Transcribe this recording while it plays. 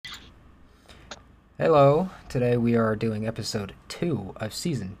Hello. Today we are doing episode 2 of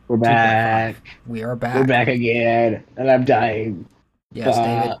season We're 2.5. back. We are We're back. back again, and I'm dying. Yes,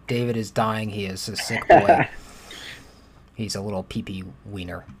 David. Fuck. David is dying. He is a sick boy. He's a little pee-pee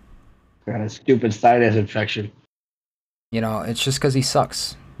wiener. Got a stupid sinus infection. It's just because he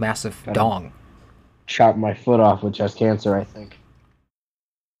sucks. Massive Gotta dong. chop my foot off, which has cancer, I think.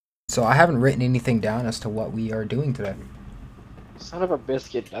 So I haven't written anything down as to what we are doing today. Son of a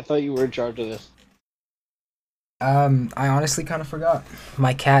biscuit. I thought you were in charge of this. I honestly kind of forgot.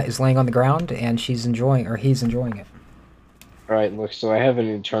 My cat is laying on the ground and he's enjoying it. Alright, look, so I have an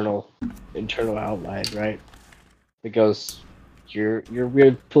internal outline, right? It goes your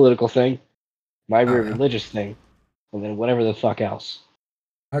weird political thing, my weird Okay. religious thing, and then whatever the fuck else.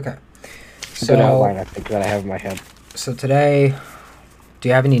 Okay. A good outline, So, I think, that I have in my head. so today, do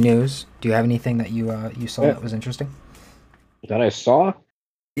you have any news? Do you have anything that you saw Yeah. that was interesting? That I saw?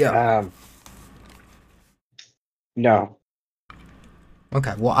 Yeah. No.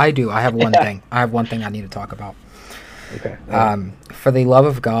 Okay, well, I do. I have one thing. I have one thing I need to talk about. Okay. For the love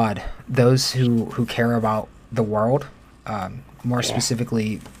of God, those who care about the world, more Yeah.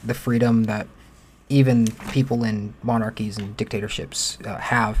 specifically the freedom that even people in monarchies and dictatorships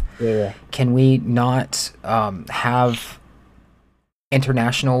have, Yeah. can we not have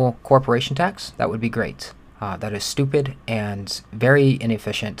international corporation tax? That would be great. That is stupid and very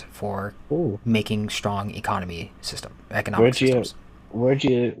inefficient for Ooh. making strong economic Where'd you systems. where'd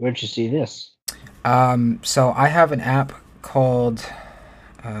you see this? So I have an app called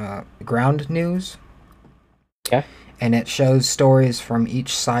Ground News, Okay. and it shows stories from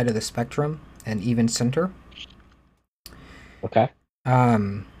each side of the spectrum and even center. Okay.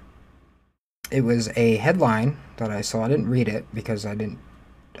 Um, it was a headline that I saw. I didn't read it because I didn't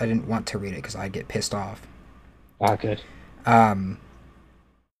want to read it because I'd get pissed off. Ah, good. Um,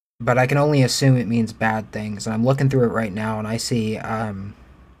 but I can only assume it means bad things. And I'm looking through it right now, and I see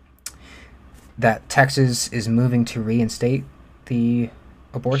that Texas is moving to reinstate the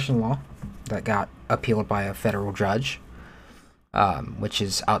abortion law that got appealed by a federal judge, which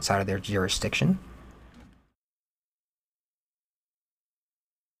is outside of their jurisdiction.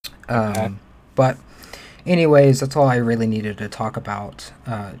 Okay. But, anyways, that's all I really needed to talk about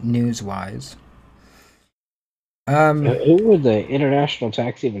news wise. Who would the international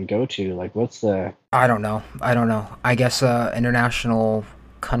tax even go to? Like, what's the? I don't know. I don't know. I guess international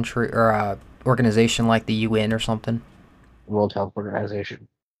country or organization like the UN or something. World Health Organization?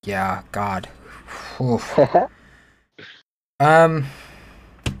 Yeah, God. Oof. Um,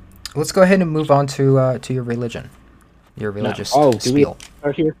 let's go ahead and move on to your religion, your No. religious Oh, do we spiel.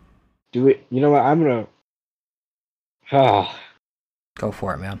 start here? Do we? You know what? I'm gonna. Oh, Go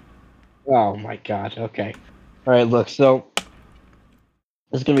for it, man. oh my God. Okay. All right. Look. So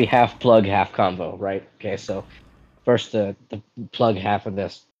this is gonna be half plug, half convo, right? Okay. So first, the plug half of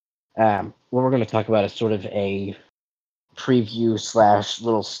this. What we're gonna talk about is sort of a preview slash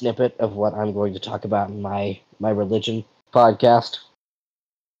little snippet of what I'm going to talk about in my religion podcast,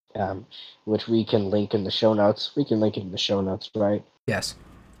 um, which we can link in the show notes. We can link it in the show notes, right? Yes.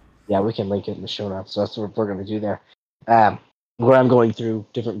 Yeah, we can link it in the show notes. So that's what we're going to do there. Where I'm going through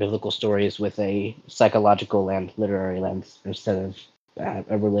different biblical stories with a psychological and literary lens instead of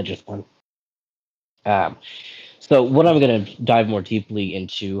a religious one. Um, so what I'm going to dive more deeply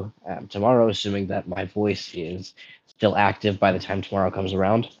into tomorrow, assuming that my voice is still active by the time tomorrow comes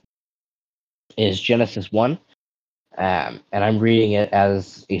around, is Genesis 1. And I'm reading it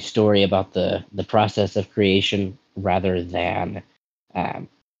as a story about the process of creation rather than um,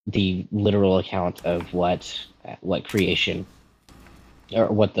 the literal account of what creation or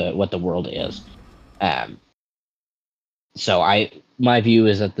what the world is. Um, so my view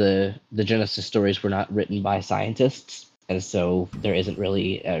is that the Genesis stories were not written by scientists, and so there isn't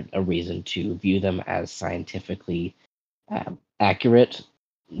really a reason to view them as scientifically accurate.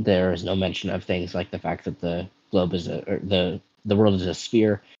 There is no mention of things like the fact that the globe is or the world is a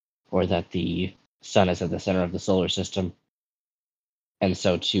sphere, or that the sun is at the center of the solar system. And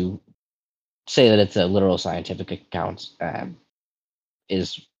so to say that it's a literal scientific account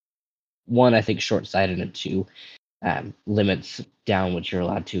is one, I think, short-sighted, and two, limits down what you're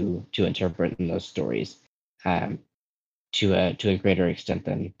allowed to interpret in those stories um, to a greater extent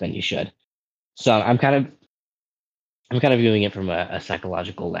than you should. So I'm kind of viewing it from a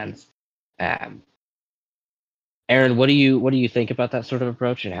psychological lens. Um, Aaron, what do you think about that sort of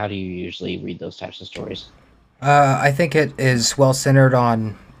approach, and how do you usually read those types of stories? I think it is well centered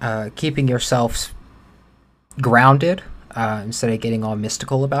on keeping yourself grounded instead of getting all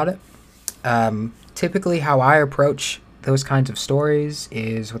mystical about it. Typically, how I approach those kinds of stories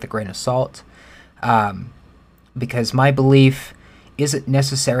is with a grain of salt. Because my belief isn't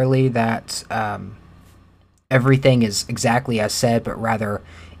necessarily that everything is exactly as said, but rather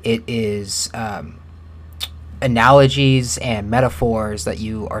it is analogies and metaphors that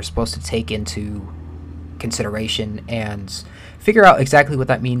you are supposed to take into consideration and figure out exactly what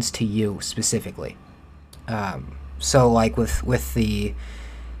that means to you specifically. So, like with the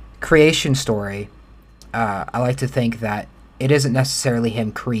creation story, I like to think that it isn't necessarily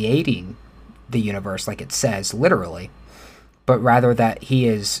him creating the universe like it says literally, but rather that he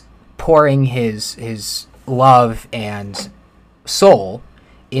is pouring his love and soul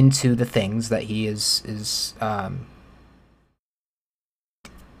into the things that he is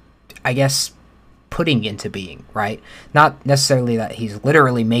I guess putting into being, right? Not necessarily that he's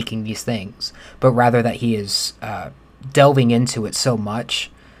literally making these things, but rather that he is delving into it so much,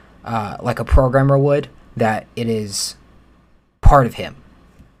 like a programmer would, that it is part of him.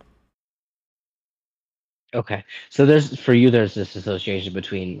 Okay, so there's this association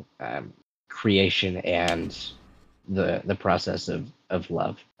between creation and the process of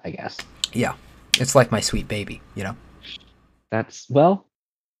love, I guess. Yeah, it's like my sweet baby, you know. That's well,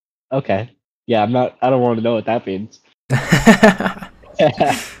 okay. Yeah, I'm not. I don't want to know what that means.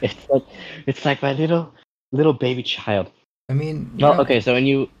 It's like it's like my little baby child. I mean, you Well, know, okay. So, and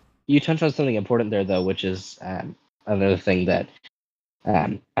you touched on something important there, though, which is another thing that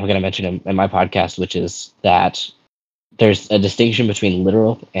I'm going to mention in my podcast, which is that there's a distinction between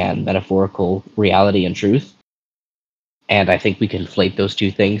literal and metaphorical reality and truth, and I think we conflate those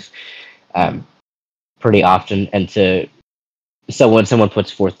two things um, pretty often. And so when someone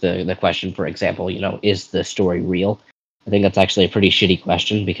puts forth the question, for example, is the story real? I think that's actually a pretty shitty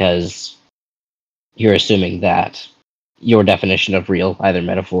question because you're assuming that your definition of real, either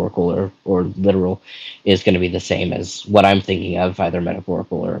metaphorical or literal, is going to be the same as what I'm thinking of, either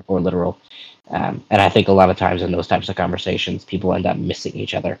metaphorical or literal. And I think a lot of times in those types of conversations, people end up missing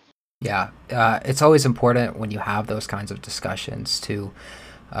each other. yeah, it's always important when you have those kinds of discussions to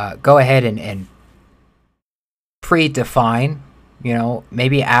go ahead and predefine,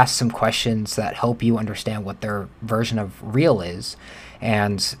 maybe ask some questions that help you understand what their version of real is.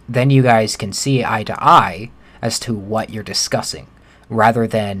 And then you guys can see eye to eye as to what you're discussing rather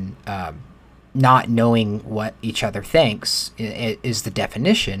than not knowing what each other thinks is the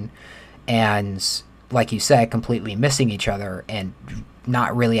definition. And like you said, completely missing each other and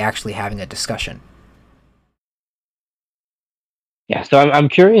not really actually having a discussion. Yeah, so I'm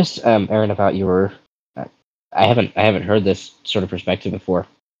curious, Aaron, about your. I haven't heard this sort of perspective before.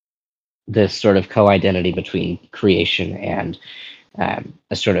 This sort of co-identity between creation and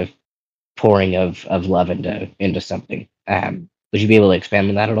a sort of pouring of love into something. Would you be able to expand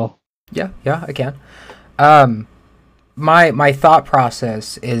on that at all? Yeah, I can. Um, my thought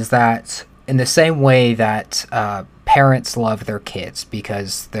process is that in the same way that parents love their kids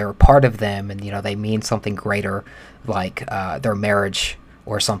because they're part of them and they mean something greater, like their marriage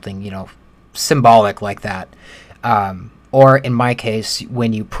or something symbolic like that. Or in my case,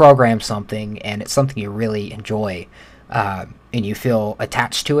 when you program something and it's something you really enjoy, and you feel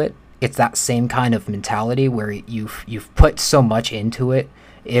attached to it, it's that same kind of mentality where you've put so much into it.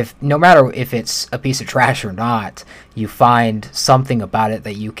 If no matter if it's a piece of trash or not, you find something about it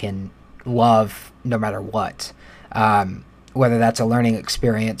that you can love no matter what. Whether that's a learning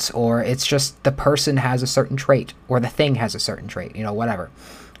experience or it's just the person has a certain trait or the thing has a certain trait, whatever,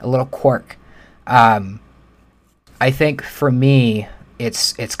 a little quirk. I think for me,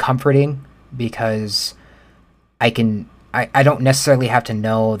 it's comforting because I don't necessarily have to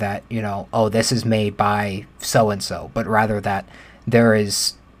know that, oh, this is made by so and so, but rather that there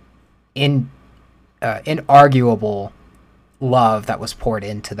is inarguable love that was poured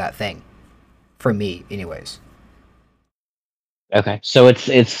into that thing. For me, anyways. Okay, so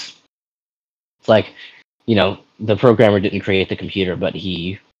it's like the programmer didn't create the computer, but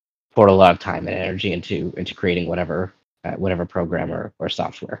he poured a lot of time and energy into creating whatever program or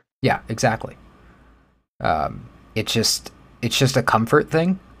software. Yeah, exactly. It's just a comfort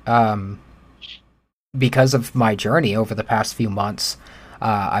thing. Because of my journey over the past few months,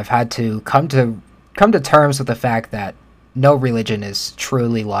 I've had to come to terms with the fact that no religion is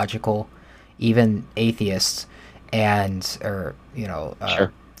truly logical, even atheists and or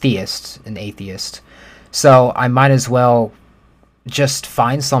Sure. theists and atheists. So I might as well just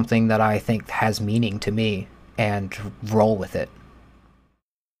find something that I think has meaning to me and roll with it.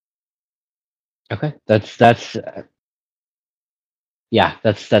 Okay, that's yeah,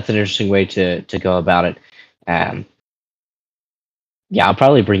 that's an interesting way to go about it. Um, yeah, I'll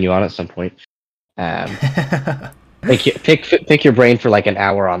probably bring you on at some point. Um, pick your brain for like an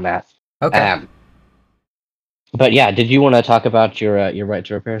hour on that. Okay. Um, But yeah, did you want to talk about your right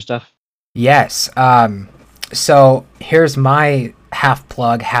to repair stuff? Yes. So here's my half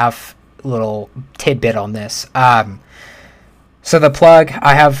plug, half little tidbit on this. So the plug,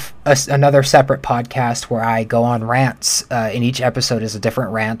 I have another separate podcast where I go on rants, and each episode is a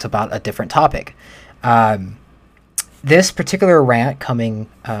different rant about a different topic. Um, this particular rant coming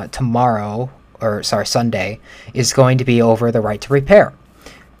tomorrow, or sorry, Sunday, is going to be over the right to repair.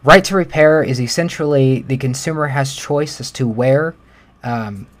 Right to repair is essentially the consumer has choice as to where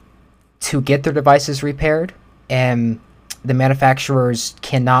um, to get their devices repaired, and the manufacturers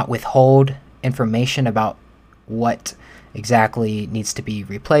cannot withhold information about what exactly needs to be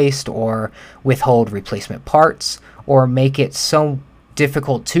replaced, or withhold replacement parts, or make it so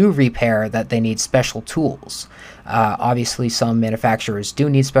difficult to repair that they need special tools. Obviously, some manufacturers do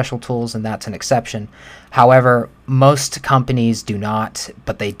need special tools, and that's an exception. However, most companies do not,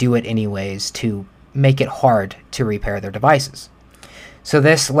 but they do it anyways to make it hard to repair their devices. So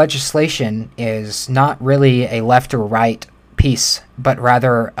this legislation is not really a left or right piece, but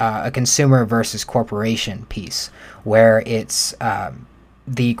rather a consumer versus corporation piece, where it's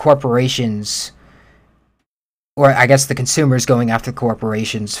the corporations, or I guess the consumers going after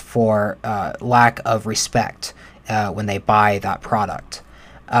corporations for lack of respect when they buy that product.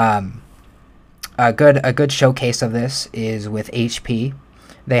 Um, a good showcase of this is with HP.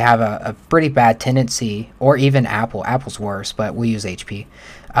 They have a pretty bad tendency, or even Apple. Apple's worse, but we use HP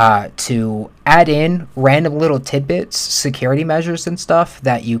to add in random little tidbits, security measures, and stuff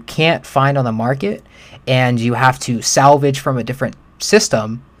that you can't find on the market, and you have to salvage from a different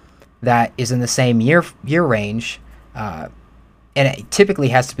system that is in the same year range, and it typically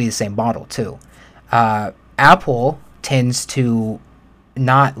has to be the same model too. Apple tends to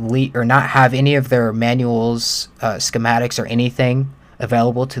not have any of their manuals, schematics, or anything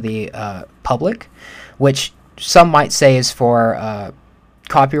available to the public, which some might say is for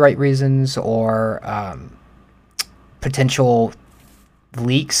copyright reasons, or potential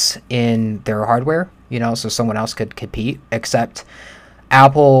leaks in their hardware, so someone else could compete. Except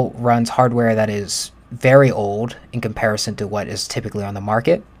Apple runs hardware that is very old in comparison to what is typically on the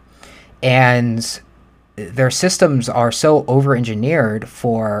market, and their systems are so over-engineered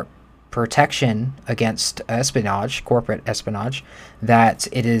for protection against espionage, corporate espionage, that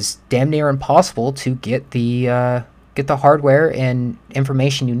it is damn near impossible to get the hardware and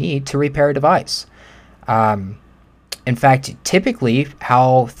information you need to repair a device. In fact, typically,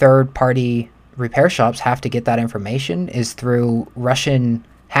 how third-party repair shops have to get that information is through Russian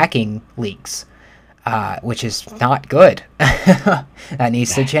hacking leaks, which is not good. That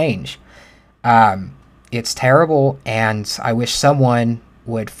needs to change. It's terrible, and I wish someone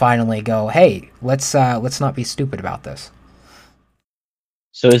would finally go, "Hey, let's not be stupid about this."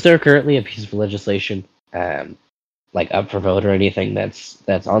 So, is there currently a piece of legislation, like up for vote or anything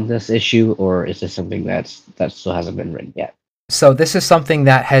that's on this issue, or is this something that still hasn't been written yet? So this is something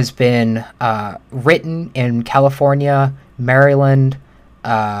that has been written in California, Maryland,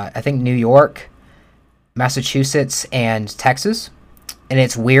 I think New York, Massachusetts, and Texas. And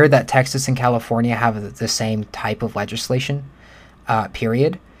it's weird that Texas and California have the same type of legislation,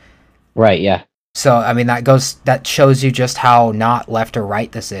 period. Right, yeah. So, I mean, that shows you just how not left or right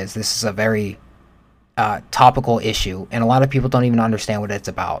this is. This is a very topical issue, and a lot of people don't even understand what it's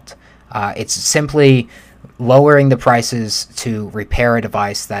about. It's simply lowering the prices to repair a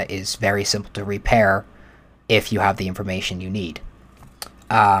device that is very simple to repair if you have the information you need.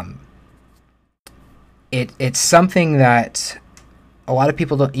 It's something that a lot of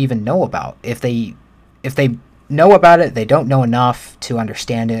people don't even know about. If they know about it, they don't know enough to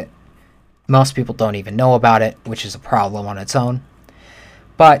understand it. Most people don't even know about it, which is a problem on its own.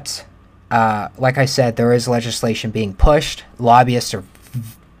 But like I said, there is legislation being pushed. Lobbyists are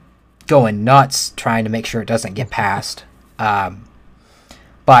going nuts trying to make sure it doesn't get passed.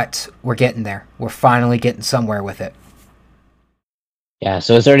 But we're getting there. We're finally getting somewhere with it. Yeah,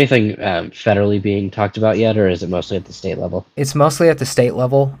 so is there anything federally being talked about yet, or is it mostly at the state level? It's mostly at the state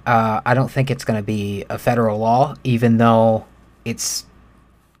level. I don't think it's going to be a federal law, even though it's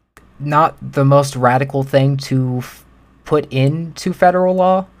not the most radical thing to put into federal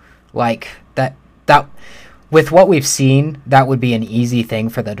law. Like, that with what we've seen, that would be an easy thing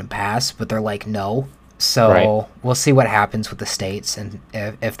for them to pass, but they're like, no. So Right. We'll see what happens with the states, and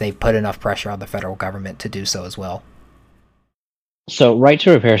if they put enough pressure on the federal government to do so as well. So right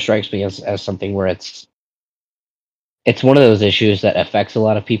to repair strikes me as something where it's one of those issues that affects a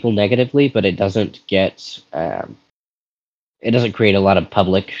lot of people negatively, but it doesn't create a lot of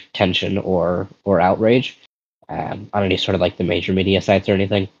public tension or outrage on any sort of like the major media sites or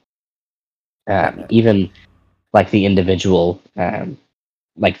anything. Even like the individual,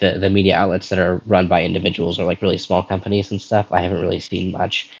 like the media outlets that are run by individuals or like really small companies and stuff. I haven't really seen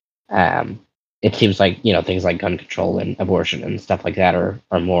much. Um, it seems like things like gun control and abortion and stuff like that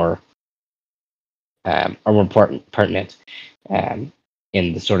are more pertinent um,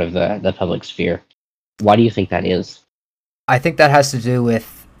 in the sort of the public sphere. Why do you think that is? I think that has to do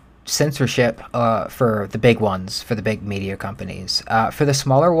with censorship for the big ones, for the big media companies. For the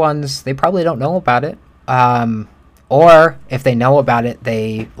smaller ones, they probably don't know about it. Or if they know about it,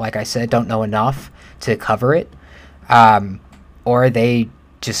 they, like I said, don't know enough to cover it. Or they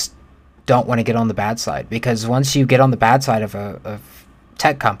just don't want to get on the bad side. Because once you get on the bad side of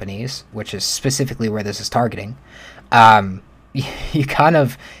tech companies, which is specifically where this is targeting,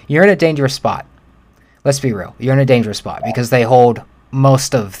 you're in a dangerous spot. Let's be real. You're in a dangerous spot because they hold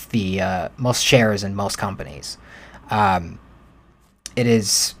most of the most shares in most companies. It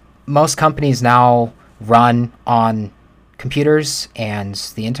is most companies now run on computers and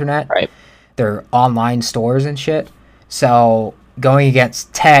the internet. Right. They're online stores and shit. So going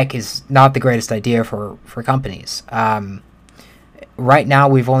against tech is not the greatest idea for companies. Right now,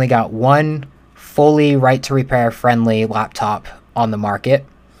 we've only got one fully right to repair friendly laptop on the market.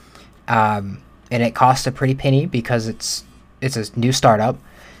 And it costs a pretty penny because it's a new startup,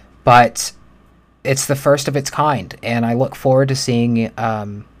 but it's the first of its kind, and I look forward to seeing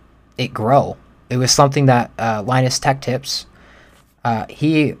it grow. It was something that Linus Tech Tips,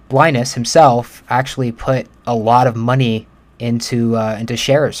 Linus himself, actually put a lot of money into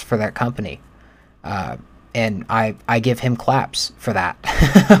shares for that company, and I give him claps for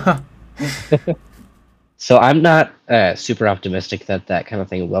that. So I'm not super optimistic that that kind of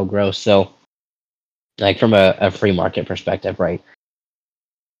thing will grow. So, like from a free market perspective, right?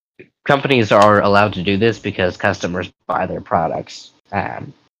 Companies are allowed to do this because customers buy their products.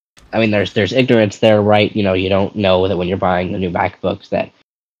 I mean, there's ignorance there, right? You don't know that when you're buying a new MacBook that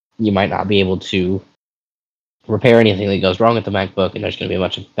you might not be able to repair anything that goes wrong with the MacBook, and there's going to be a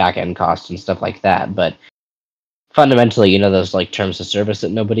bunch of back end costs and stuff like that. But fundamentally, those like terms of service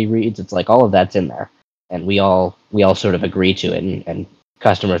that nobody reads. It's like all of that's in there, and we all sort of agree to it, and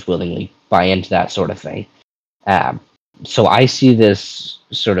customers willingly buy into that sort of thing. So I see this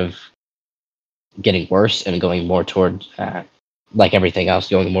sort of getting worse and going more toward, like everything else,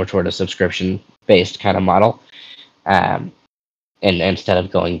 going more toward a subscription-based kind of model, and instead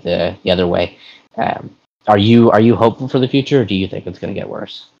of going the other way. Are you hopeful for the future, or do you think it's going to get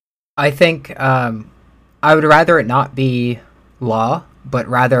worse? I think I would rather it not be law, but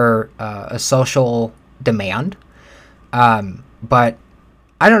rather a social demand. But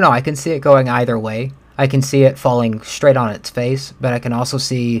I don't know. I can see it going either way. I can see it falling straight on its face, but I can also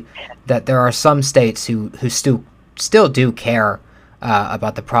see that there are some states who still do care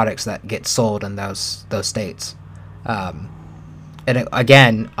about the products that get sold in those states.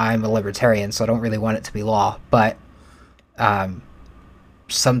 Again, I'm a libertarian, so I don't really want it to be law, but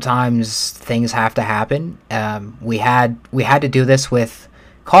sometimes things have to happen. We had to do this with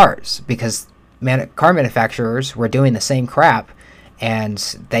cars because car manufacturers were doing the same crap, and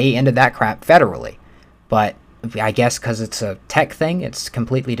they ended that crap federally. But I guess because it's a tech thing, it's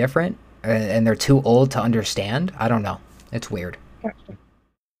completely different, and they're too old to understand. I don't know. It's weird.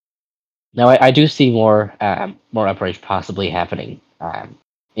 Now, I do see more outrage possibly happening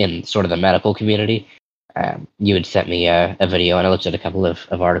in sort of the medical community. You had sent me a video, and I looked at a couple of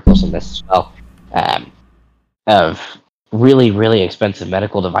articles on this as well, of really, really expensive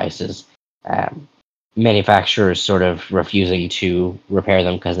medical devices, manufacturers sort of refusing to repair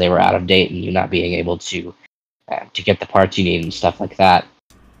them because they were out of date, and you not being able to get the parts you need and stuff like that.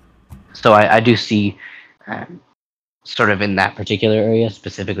 So I do see sort of in that particular area,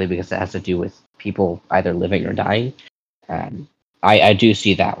 specifically because it has to do with people either living or dying. I do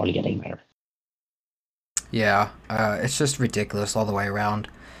see that one getting better. Yeah, it's just ridiculous all the way around.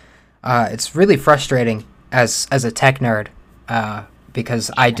 It's really frustrating as a tech nerd,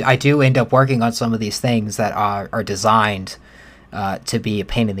 because I do end up working on some of these things that are designed to be a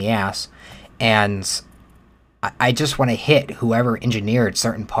pain in the ass, and I just want to hit whoever engineered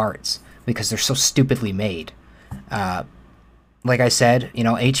certain parts because they're so stupidly made. Like I said,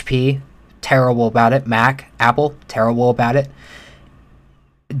 HP, terrible about it. Mac, Apple, terrible about it.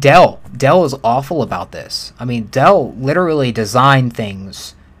 Dell is awful about this. I mean, Dell literally designed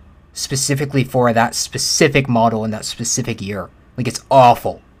things specifically for that specific model in that specific year. Like, it's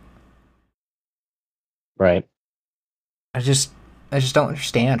awful. Right. I just don't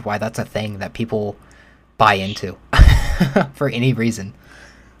understand why that's a thing that people buy into for any reason.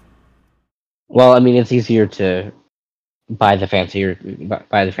 Well, I mean, it's easier to buy the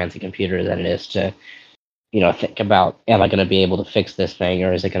fancy computer than it is to think about, am I going to be able to fix this thing,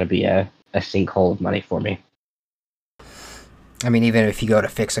 or is it going to be a sinkhole of money for me? I mean, even if you go to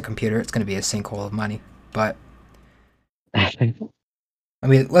fix a computer, it's going to be a sinkhole of money. But I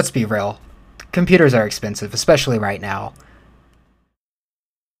mean, let's be real. Computers are expensive, especially right now.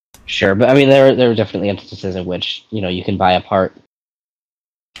 Sure, but I mean, there are definitely instances in which you can buy a part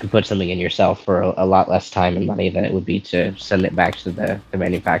and put something in yourself for a lot less time and money than it would be to send it back to the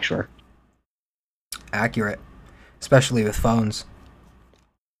manufacturer. Accurate, especially with phones.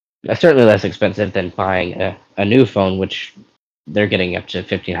 That's certainly less expensive than buying a new phone, which they're getting up to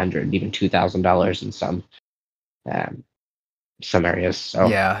 $1,500, even $2,000 in some areas. So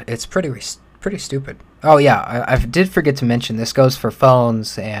Yeah, it's pretty stupid. Oh yeah, I did forget to mention this goes for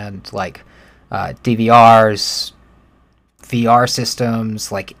phones and like DVRs, VR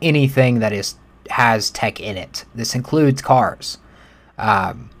systems, like anything that has tech in it. This includes cars.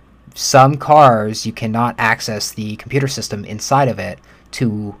 Some cars you cannot access the computer system inside of it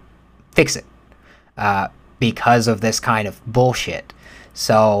to fix it because of this kind of bullshit.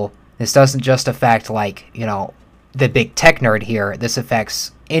 So this doesn't just affect the big tech nerd here. This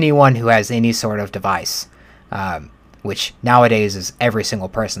affects anyone who has any sort of device, which nowadays is every single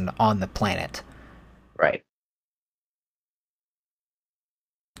person on the planet. right.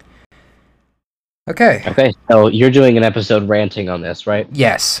 Okay. So you're doing an episode ranting on this, right?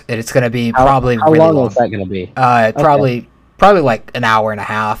 Yes, it's going to be How probably how really long long. is that going to be? Probably like an hour and a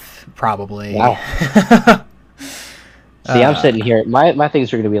half, probably. Wow. See, I'm sitting here. My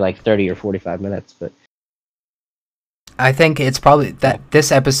things are going to be like 30 or 45 minutes, but I think it's probably that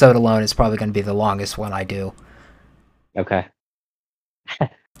this episode alone is probably going to be the longest one I do. okay.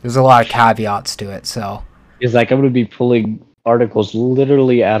 There's a lot of caveats to it, so. It's like I'm going to be pulling articles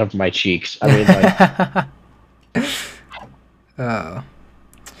literally out of my cheeks. I mean, like, Oh.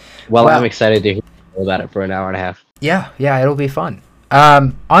 well, Well- I'm excited to hear about it for an hour and a half. Yeah, it'll be fun.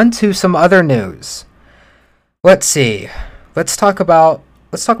 On to some other news. Let's see. Let's talk about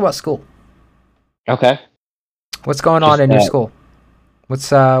school. Okay. What's going on Just, in your school? What's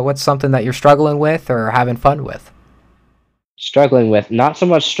something that you're struggling with or having fun with? Struggling with, not so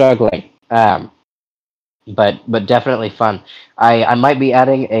much struggling, but definitely fun. I might be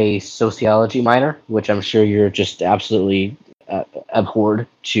adding a sociology minor, which I'm sure you're just absolutely abhorred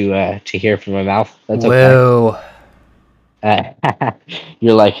to hear from my mouth. That's okay. Whoa.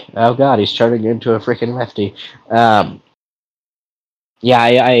 You're like, oh god, he's turning into a freaking lefty.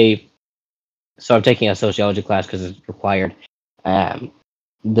 Yeah, so I'm taking a sociology class because it's required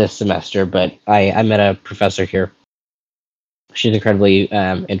this semester. But I met a professor here. She's incredibly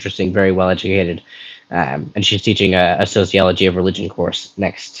interesting, very well educated, and she's teaching a sociology of religion course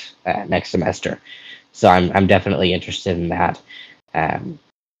next semester. So I'm definitely interested in that.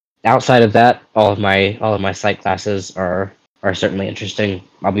 Outside of that, all of my psych classes are certainly interesting.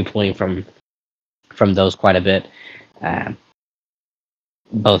 I'll be pulling from those quite a bit,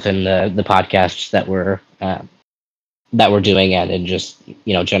 both in the podcasts that we're doing and in just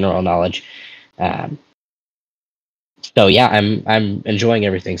general knowledge. So yeah, I'm enjoying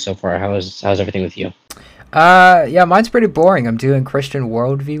everything so far. How's everything with you? Yeah, mine's pretty boring. I'm doing Christian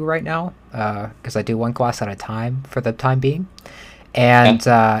worldview right now because I do one class at a time for the time being, and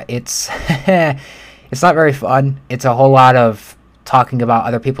it's it's not very fun. It's a whole lot of talking about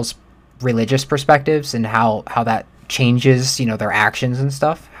other people's religious perspectives and how that changes their actions and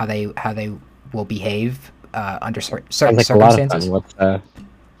stuff, how they will behave under certain Sounds like a lot of circumstances. fun.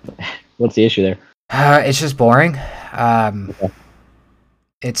 What's the issue there? It's just boring.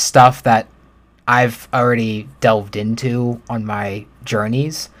 It's stuff that I've already delved into on my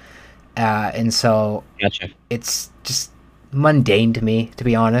journeys, and so Gotcha. it's just mundane to me, to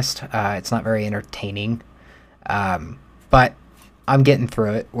be honest. It's not very entertaining, but I'm getting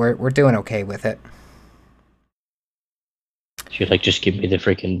through it. We're doing okay with it. You're like, just give me the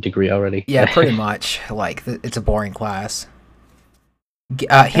freaking degree already. Yeah, pretty much. Like it's a boring class.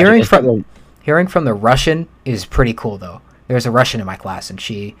 Gotcha. Hearing from the Russian is pretty cool, though. There's a Russian in my class, and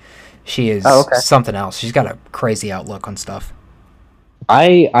she is something else. She's got a crazy outlook on stuff.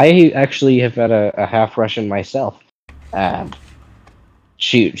 I actually have had a half Russian myself.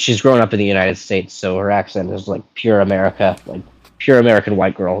 She's grown up in the United States, so her accent is like pure America, like pure American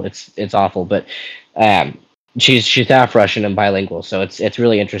white girl. It's awful, but she's half Russian and bilingual, so it's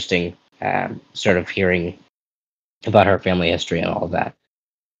really interesting, sort of hearing about her family history and all of that.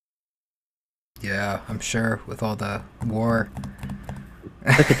 Yeah, I'm sure with all the war.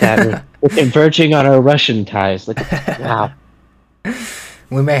 Look at that, we're converging on our Russian ties. Look at wow.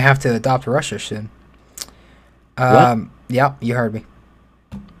 We may have to adopt Russia soon. What? Yeah, you heard me.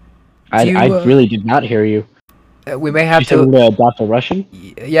 I Do I you? really did not hear you. We may You have said we're to. gonna adopt a Russian?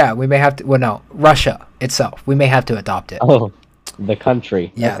 Yeah, we may have to. Well, no, Russia itself. We may have to adopt it. Oh, the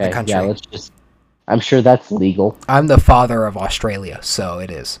country. Yeah, the Okay, yeah. country. Let's just. I'm sure that's legal. I'm the father of Australia, so it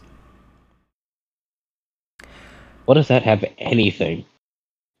is. What does that have anything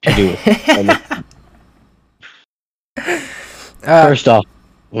to do with anything? uh, First off,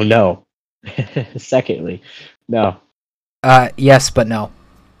 well, no. Secondly, no. yes, but no.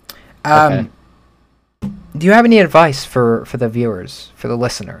 Okay. Um, do you have any advice for the viewers, for the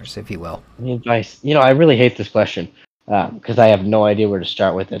listeners, if you will? Any advice? I really hate this question because I have no idea where to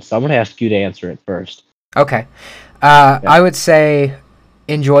start with it. So I'm gonna ask you to answer it first. Okay. Yeah. I would say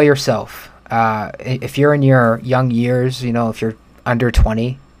enjoy yourself. If you're in your young years, if you're under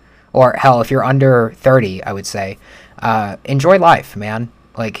 20, or hell, if you're under 30, I would say, enjoy life, man.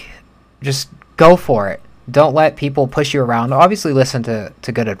 Like, just go for it. Don't let people push you around. Obviously, listen to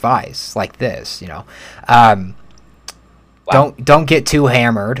good advice like this. Um, Wow. don't get too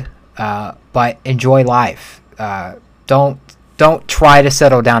hammered, but enjoy life. Don't don't try to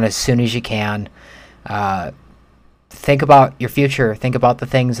settle down as soon as you can. Uh, think about your future. Think about the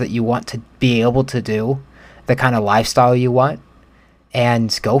things that you want to be able to do, the kind of lifestyle you want,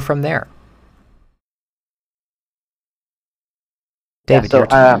 and go from there. Yeah. David, So your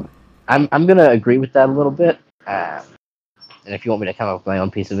turn. I'm gonna agree with that a little bit. And if you want me to come up with my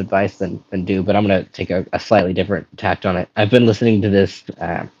own piece of advice, then do. But I'm gonna take a slightly different tact on it. I've been listening to this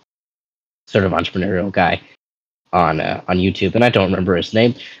sort of entrepreneurial guy on YouTube, and I don't remember his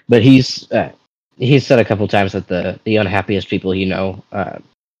name, but he's said a couple times that the unhappiest people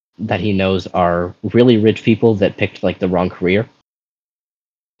that he knows are really rich people that picked like the wrong career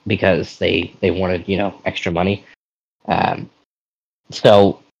because they wanted extra money. Um,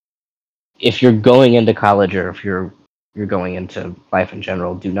 so if you're going into college or if you're going into life in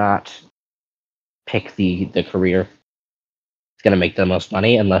general, do not pick the career it's going to make the most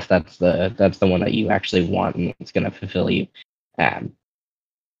money unless that's the one that you actually want and it's going to fulfill you. Um,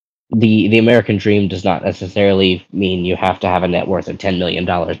 the American dream does not necessarily mean you have to have a net worth of $10 million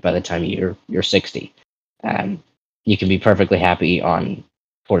by the time you're 60. Um, you can be perfectly happy on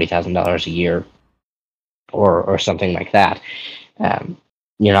 $40,000 a year or something like that. Um,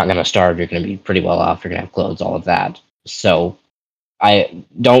 you're not going to starve. You're going to be pretty well off. You're going to have clothes, all of that. So I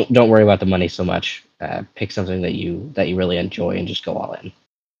don't worry about the money so much. Pick something that you really enjoy and just go all in.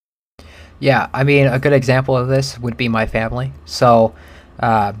 Yeah, I mean, a good example of this would be my family. So,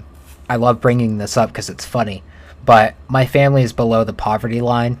 uh, I love bringing this up because it's funny, but my family is below the poverty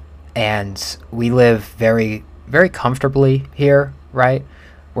line, and we live very, very comfortably here. Right?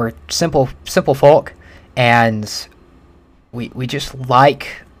 We're simple folk, and we just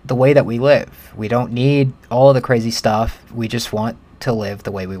like the way that we live. We don't need all of the crazy stuff. We just want to live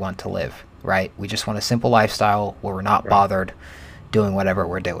the way we want to live. Right? We just want a simple lifestyle where we're not Right. bothered doing whatever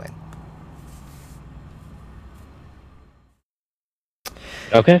we're doing.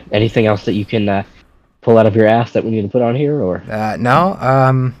 Okay. Anything else that you can pull out of your ass that we need to put on here, or No,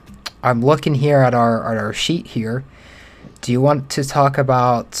 I'm looking here at our sheet here. Do you want to talk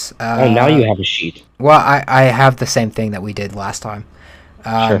about? oh, now you have a sheet. Well, I have the same thing that we did last time.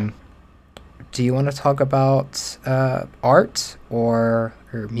 Sure. Um, do you want to talk about art or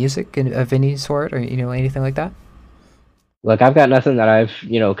music of any sort, or anything like that? Look, I've got nothing that I've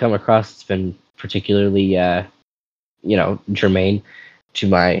come across that's been particularly germane to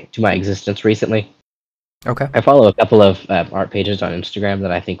my existence recently. Okay. I follow a couple of art pages on Instagram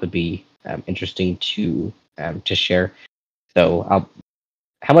that I think would be interesting to share. So I'll.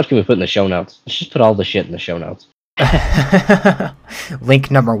 How much can we put in the show notes? Let's just put all the shit in the show notes. Link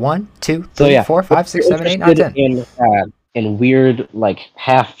number 1, 2, So 3, yeah, 4, if 5, 6, you're 7, 8, 9, interested 10. in weird like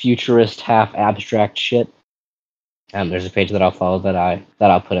half futurist, half abstract shit, there's a page that I'll follow that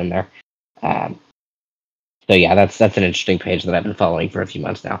I'll put in there. Um, so yeah, that's an interesting page that I've been following for a few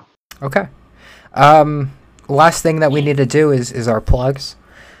months now. Okay. Last thing that we need to do is our plugs.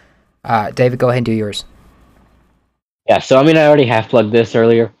 David, go ahead and do yours. Yeah, so I mean, I already half plugged this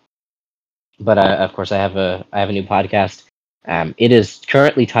earlier, but of course, I have a new podcast. It is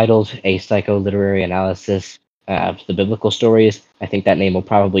currently titled "A Psycho Literary Analysis of the Biblical Stories." I think that name will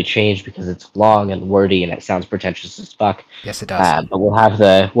probably change because it's long and wordy and it sounds pretentious as fuck. Yes, it does. But we'll have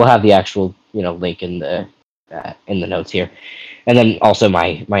the actual link in the notes here, and then also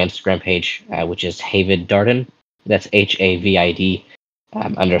my Instagram page, which is Havid Darden. That's HAVID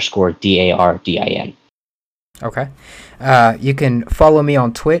underscore DARDIN. Okay. You can follow me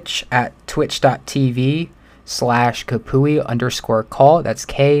on Twitch at twitch.tv/Kapooey underscore call. That's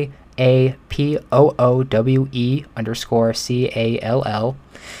KAPOOWE underscore CALL.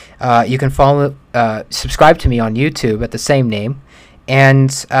 You can subscribe to me on YouTube at the same name. And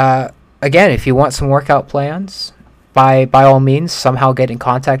again, if you want some workout plans, by all means, somehow get in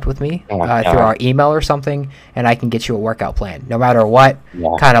contact with me through our email or something, and I can get you a workout plan, no matter what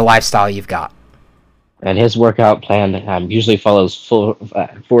kind of lifestyle you've got. And his workout plan usually follows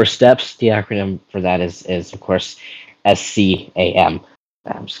 4 steps. The acronym for that is of course, SCAM.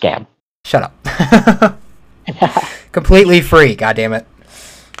 Scam. Shut up. Completely free, goddammit.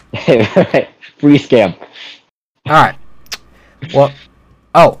 Free scam. Alright. Well,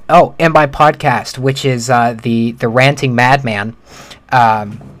 and my podcast, which is the Ranting Madman. I'll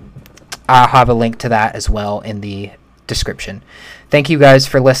have a link to that as well in the description. Thank you guys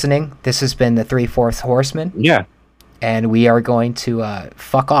for listening. This has been the 3/4 Horseman. Yeah. And we are going to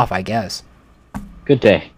fuck off, I guess. Good day.